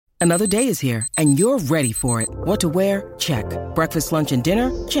Another day is here, and you're ready for it. What to wear? Check. Breakfast, lunch, and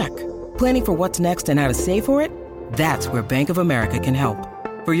dinner? Check. Planning for what's next and how to save for it? That's where Bank of America can help.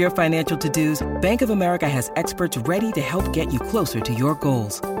 For your financial to-dos, Bank of America has experts ready to help get you closer to your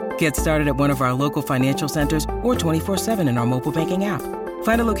goals. Get started at one of our local financial centers or 24/7 in our mobile banking app.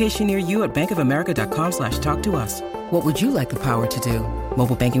 Find a location near you at bankofamerica.com/talktous. What would you like the power to do?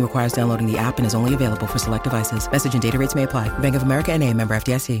 Mobile banking requires downloading the app and is only available for select devices. Message and data rates may apply. Bank of America N.A., member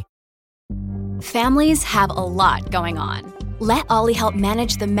FDIC. Families have a lot going on. Let Ollie help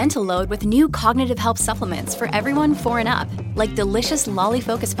manage the mental load with new cognitive help supplements for everyone 4 and up, like delicious Lolly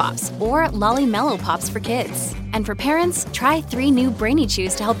Focus Pops or Lolly Mellow Pops for kids. And for parents, try 3 new Brainy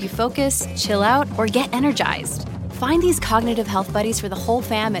Chews to help you focus, chill out, or get energized. Find these cognitive health buddies for the whole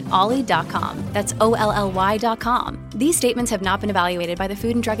fam at ollie.com. That's OLLY.com. These statements have not been evaluated by the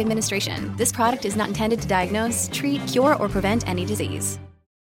Food and Drug Administration. This product is not intended to diagnose, treat, cure, or prevent any disease.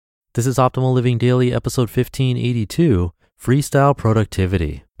 This is Optimal Living Daily, episode 1582, Freestyle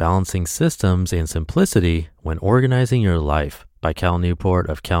Productivity, Balancing Systems and Simplicity When Organizing Your Life, by Cal Newport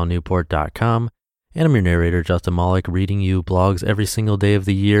of calnewport.com. And I'm your narrator, Justin Malik, reading you blogs every single day of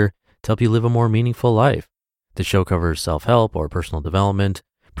the year to help you live a more meaningful life. The show covers self-help or personal development,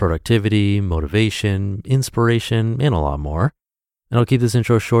 productivity, motivation, inspiration, and a lot more. And I'll keep this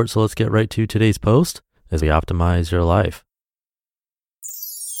intro short, so let's get right to today's post as we optimize your life.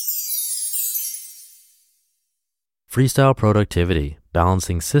 Freestyle Productivity,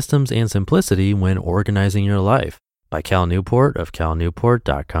 Balancing Systems and Simplicity When Organizing Your Life, by Cal Newport of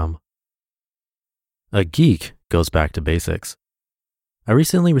calnewport.com. A geek goes back to basics. I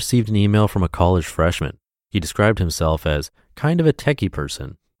recently received an email from a college freshman. He described himself as kind of a techie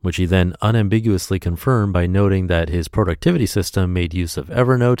person, which he then unambiguously confirmed by noting that his productivity system made use of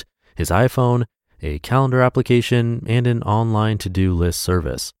Evernote, his iPhone, a calendar application, and an online to-do list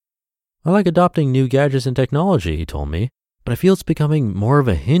service. I like adopting new gadgets and technology, he told me, but I feel it's becoming more of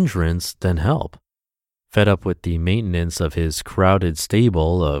a hindrance than help. Fed up with the maintenance of his crowded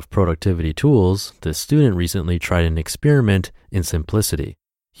stable of productivity tools, the student recently tried an experiment in simplicity.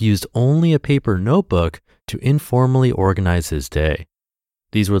 He used only a paper notebook to informally organize his day.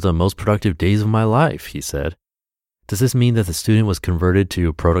 These were the most productive days of my life, he said. Does this mean that the student was converted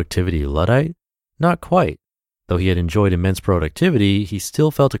to productivity Luddite? Not quite. Though he had enjoyed immense productivity, he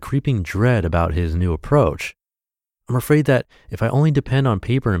still felt a creeping dread about his new approach. I'm afraid that if I only depend on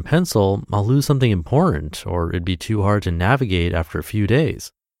paper and pencil, I'll lose something important, or it'd be too hard to navigate after a few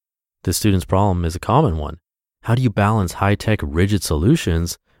days. This student's problem is a common one. How do you balance high-tech rigid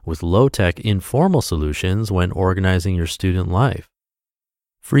solutions with low-tech informal solutions when organizing your student life?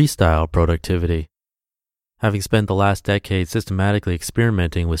 Freestyle productivity. Having spent the last decade systematically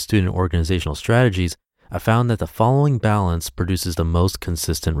experimenting with student organizational strategies, I found that the following balance produces the most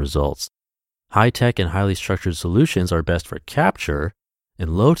consistent results. High-tech and highly structured solutions are best for capture,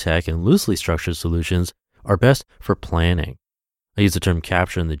 and low-tech and loosely structured solutions are best for planning. I use the term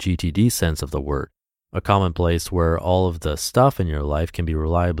capture in the GTD sense of the word, a common place where all of the stuff in your life can be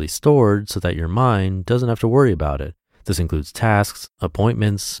reliably stored so that your mind doesn't have to worry about it. This includes tasks,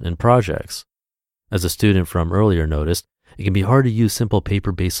 appointments, and projects. As a student from earlier noticed, it can be hard to use simple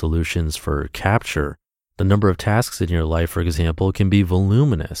paper-based solutions for capture. The number of tasks in your life, for example, can be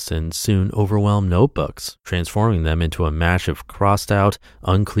voluminous and soon overwhelm notebooks, transforming them into a mash of crossed-out,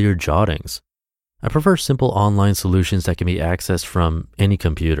 unclear jottings. I prefer simple online solutions that can be accessed from any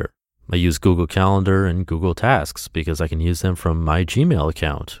computer. I use Google Calendar and Google Tasks because I can use them from my Gmail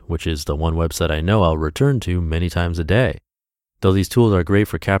account, which is the one website I know I'll return to many times a day. Though these tools are great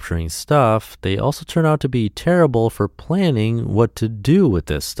for capturing stuff, they also turn out to be terrible for planning what to do with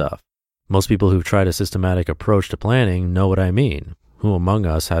this stuff. Most people who've tried a systematic approach to planning know what I mean. Who among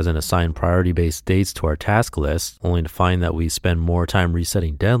us hasn't assigned priority-based dates to our task list, only to find that we spend more time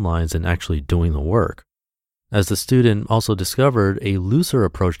resetting deadlines than actually doing the work? As the student also discovered, a looser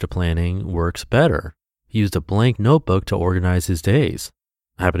approach to planning works better. He used a blank notebook to organize his days.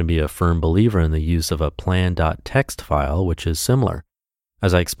 I happen to be a firm believer in the use of a plan.txt file, which is similar.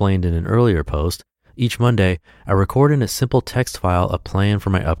 As I explained in an earlier post, each Monday, I record in a simple text file a plan for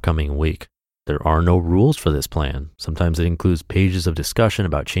my upcoming week. There are no rules for this plan. Sometimes it includes pages of discussion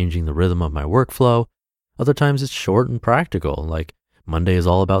about changing the rhythm of my workflow. Other times it's short and practical, like Monday is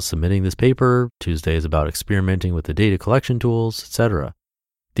all about submitting this paper, Tuesday is about experimenting with the data collection tools, etc.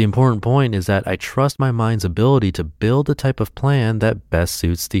 The important point is that I trust my mind's ability to build the type of plan that best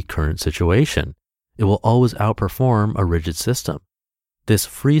suits the current situation. It will always outperform a rigid system. This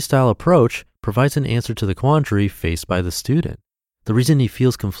freestyle approach provides an answer to the quandary faced by the student. The reason he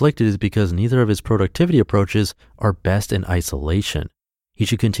feels conflicted is because neither of his productivity approaches are best in isolation. He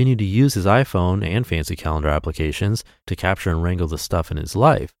should continue to use his iPhone and fancy calendar applications to capture and wrangle the stuff in his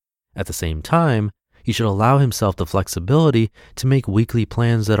life. At the same time, he should allow himself the flexibility to make weekly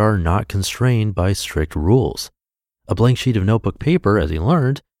plans that are not constrained by strict rules. A blank sheet of notebook paper, as he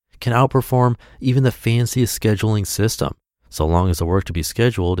learned, can outperform even the fanciest scheduling system, so long as the work to be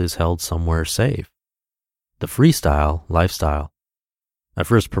scheduled is held somewhere safe. The freestyle lifestyle. I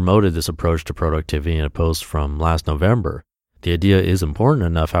first promoted this approach to productivity in a post from last November. The idea is important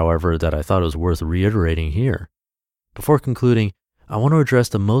enough, however, that I thought it was worth reiterating here. Before concluding, I want to address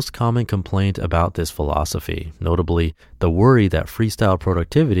the most common complaint about this philosophy, notably the worry that freestyle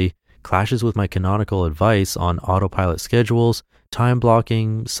productivity clashes with my canonical advice on autopilot schedules, time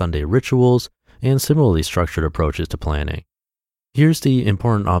blocking, Sunday rituals, and similarly structured approaches to planning. Here's the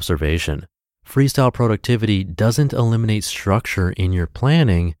important observation. Freestyle productivity doesn't eliminate structure in your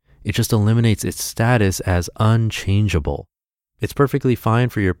planning, it just eliminates its status as unchangeable. It's perfectly fine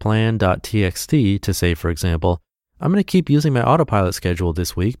for your plan.txt to say, for example, I'm going to keep using my autopilot schedule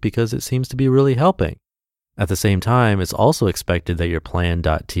this week because it seems to be really helping. At the same time, it's also expected that your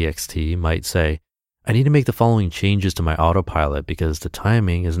plan.txt might say, I need to make the following changes to my autopilot because the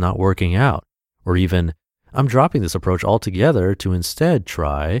timing is not working out. Or even, I'm dropping this approach altogether to instead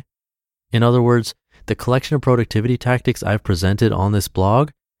try. In other words, the collection of productivity tactics I've presented on this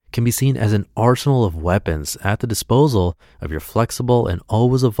blog can be seen as an arsenal of weapons at the disposal of your flexible and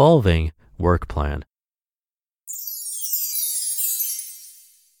always evolving work plan.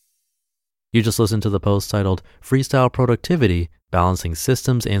 You just listened to the post titled Freestyle Productivity, Balancing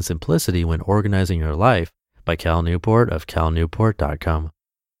Systems and Simplicity When Organizing Your Life by Cal Newport of calnewport.com.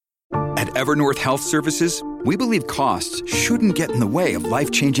 At Evernorth Health Services, we believe costs shouldn't get in the way of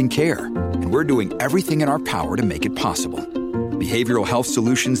life-changing care, and we're doing everything in our power to make it possible. Behavioral health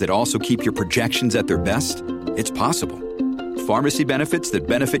solutions that also keep your projections at their best? It's possible. Pharmacy benefits that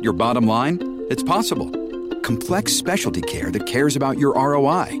benefit your bottom line? It's possible. Complex specialty care that cares about your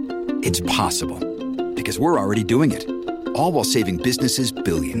ROI? It's possible. Because we're already doing it. All while saving businesses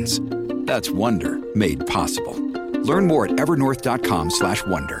billions. That's Wonder made possible. Learn more at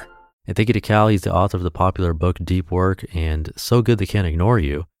evernorth.com/wonder. And thank you to Cal. He's the author of the popular book Deep Work and So Good They Can't Ignore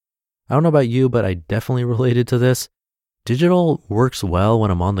You. I don't know about you, but I definitely related to this. Digital works well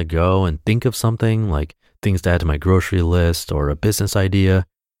when I'm on the go and think of something like things to add to my grocery list or a business idea,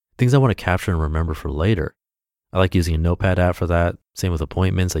 things I want to capture and remember for later. I like using a notepad app for that. Same with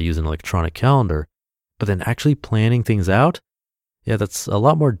appointments. I use an electronic calendar. But then actually planning things out, yeah, that's a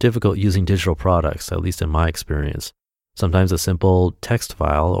lot more difficult using digital products, at least in my experience. Sometimes a simple text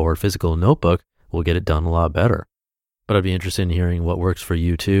file or physical notebook will get it done a lot better. But I'd be interested in hearing what works for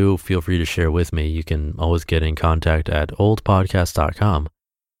you too. Feel free to share with me. You can always get in contact at oldpodcast.com.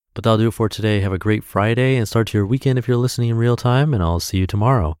 But that'll do it for today. Have a great Friday and start your weekend if you're listening in real time, and I'll see you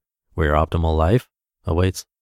tomorrow, where your optimal life awaits.